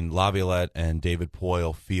when Laviolette and David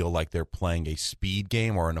Poile feel like they're playing a speed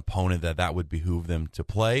game or an opponent that would behoove them to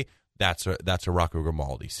play. That's a Rocco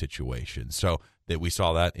Grimaldi situation. So that we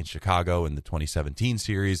saw that in Chicago in the 2017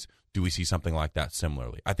 series. Do we see something like that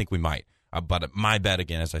similarly? I think we might. But my bet,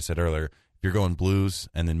 again, as I said earlier, if you're going Blues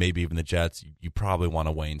and then maybe even the Jets, you probably want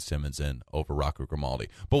to Wayne Simmons in over Rocco Grimaldi.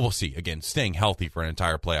 But we'll see. Again, staying healthy for an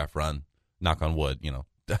entire playoff run, knock on wood,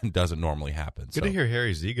 doesn't normally happen. Good to hear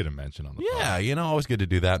Harry Z get a mention on the pod. Yeah, always good to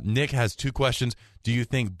do that. Nick has two questions. Do you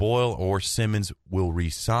think Boyle or Simmons will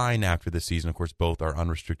re-sign after the season? Of course, both are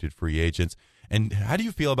unrestricted free agents. And how do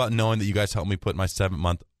you feel about knowing that you guys helped me put my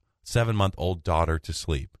 7-month-old daughter to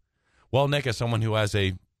sleep? Well, Nick, as someone who has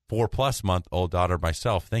a 4+-month-old daughter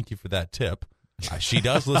myself, thank you for that tip. She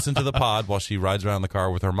does listen to the pod while she rides around the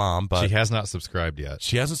car with her mom, but she has not subscribed yet.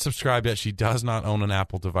 She hasn't subscribed yet. She does not own an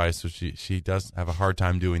Apple device, so she does have a hard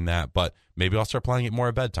time doing that. But maybe I'll start playing it more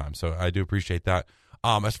at bedtime. So I do appreciate that.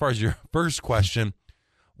 As far as your first question,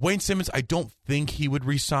 Wayne Simmons, I don't think he would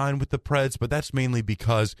re-sign with the Preds, but that's mainly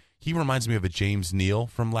because he reminds me of a James Neal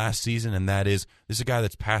from last season, and that is, this is a guy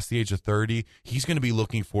that's past the age of 30. He's going to be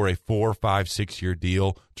looking for a 4, 5, 6-year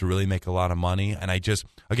deal to really make a lot of money. And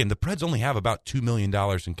again, the Preds only have about $2 million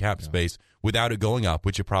in cap space without it going up,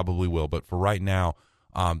 which it probably will. But for right now,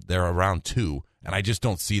 they're around 2. And I just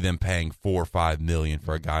don't see them paying $4 or $5 million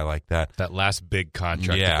for a guy like that. That last big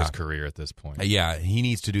contract of his career at this point. Yeah, he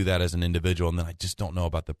needs to do that as an individual. And then I just don't know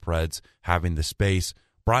about the Preds having the space.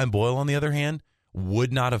 Brian Boyle, on the other hand,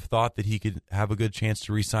 would not have thought that he could have a good chance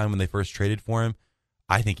to re-sign when they first traded for him.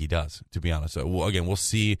 I think he does, to be honest. So, again, we'll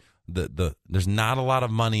see. There's not a lot of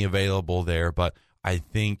money available there, but I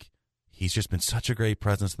think he's just been such a great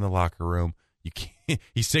presence in the locker room.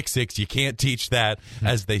 he's 6'6". You can't teach that,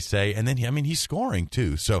 as they say. And then, he's scoring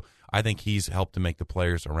too. So I think he's helped to make the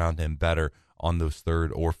players around him better on those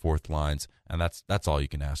third or fourth lines. And that's all you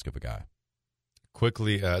can ask of a guy.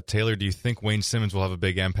 Quickly, Taylor, do you think Wayne Simmonds will have a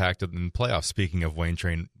big impact in the playoffs? Speaking of Wayne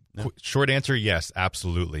Train, short answer, yes,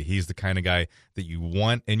 absolutely. He's the kind of guy that you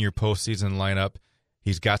want in your postseason lineup.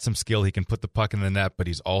 He's got some skill. He can put the puck in the net, but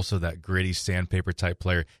he's also that gritty sandpaper type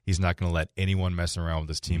player. He's not going to let anyone mess around with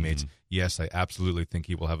his teammates. Yes, I absolutely think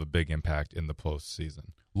he will have a big impact in the postseason.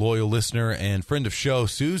 Loyal listener and friend of show,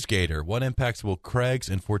 Suze Gator. What impacts will Craigs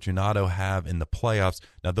and Fortunato have in the playoffs?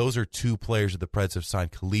 Now, those are two players that the Preds have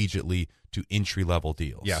signed collegiately to entry-level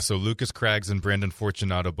deals. Yeah, so Lucas Craigs and Brendan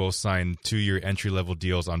Fortunato both signed 2-year entry-level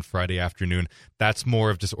deals on Friday afternoon. That's more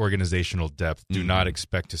of just organizational depth. Do not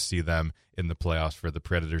expect to see them in the playoffs for the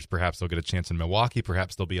Predators. Perhaps they'll get a chance in Milwaukee.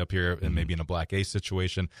 Perhaps they'll be up here and maybe in a Black Ace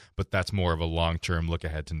situation, but that's more of a long-term look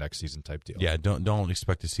ahead to next season type deal. Yeah, don't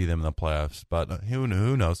expect to see them in the playoffs, but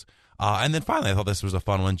who knows? And then finally, I thought this was a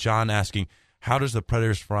fun one. John asking, how does the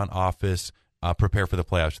Predators front office prepare for the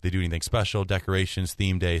playoffs? Do they do anything special, decorations,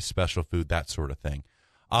 theme days, special food, that sort of thing?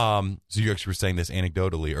 So you actually were saying this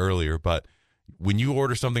anecdotally earlier, but when you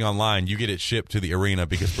order something online, you get it shipped to the arena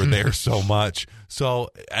because we're there so much. So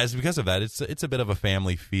because of that, it's a bit of a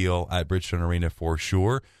family feel at Bridgestone Arena for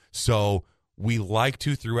sure. So we like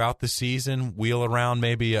to, throughout the season, wheel around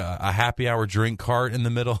maybe a happy hour drink cart in the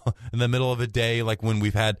middle of a day, like when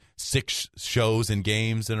we've had 6 shows and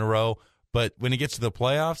games in a row. But when it gets to the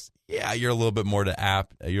playoffs, yeah, you're a little more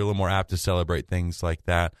apt to celebrate things like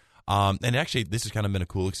that. And actually, this has kind of been a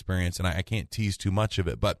cool experience, and I can't tease too much of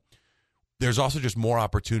it, but there's also just more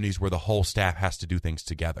opportunities where the whole staff has to do things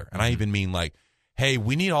together. And I even mean like, hey,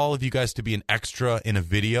 we need all of you guys to be an extra in a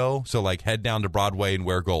video, so like head down to Broadway and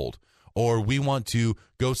wear gold. Or we want to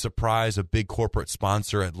go surprise a big corporate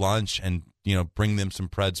sponsor at lunch and, bring them some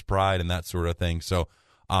Preds pride and that sort of thing. So,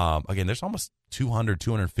 again, there's almost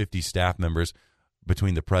 250 staff members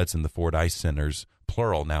between the Preds and the Ford Ice Centers,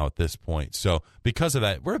 plural now at this point. So because of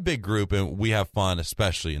that, we're a big group and we have fun,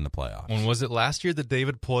 especially in the playoffs. And was it last year that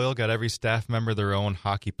David Poyle got every staff member their own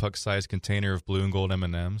hockey puck-sized container of blue and gold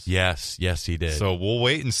M&Ms? Yes, he did. So we'll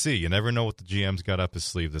wait and see. You never know what the GM's got up his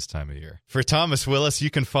sleeve this time of year. For Thomas Willis, you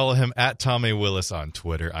can follow him at Tom A. Willis on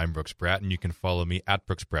Twitter. I'm Brooks Bratton. You can follow me at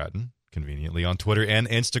Brooks Bratton, conveniently on Twitter and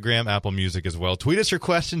Instagram, Apple Music as well. Tweet us your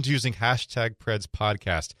questions using hashtag Preds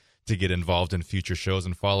Podcast to get involved in future shows,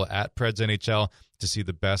 and follow at Preds NHL to see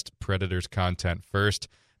the best Predators content first.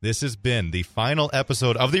 This has been the final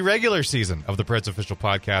episode of the regular season of the Preds Official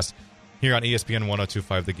Podcast here on ESPN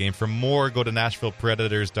 102.5 The Game. For more, go to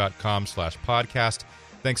NashvillePredators.com/podcast.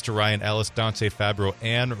 Thanks to Ryan Ellis, Dante Fabro,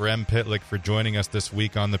 and Rem Pitlick for joining us this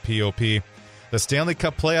week on the POP. The Stanley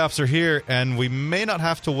Cup playoffs are here, and we may not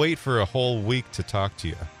have to wait for a whole week to talk to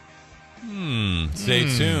you.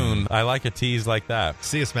 Stay tuned. I like a tease like that.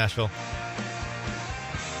 See you, Smashville.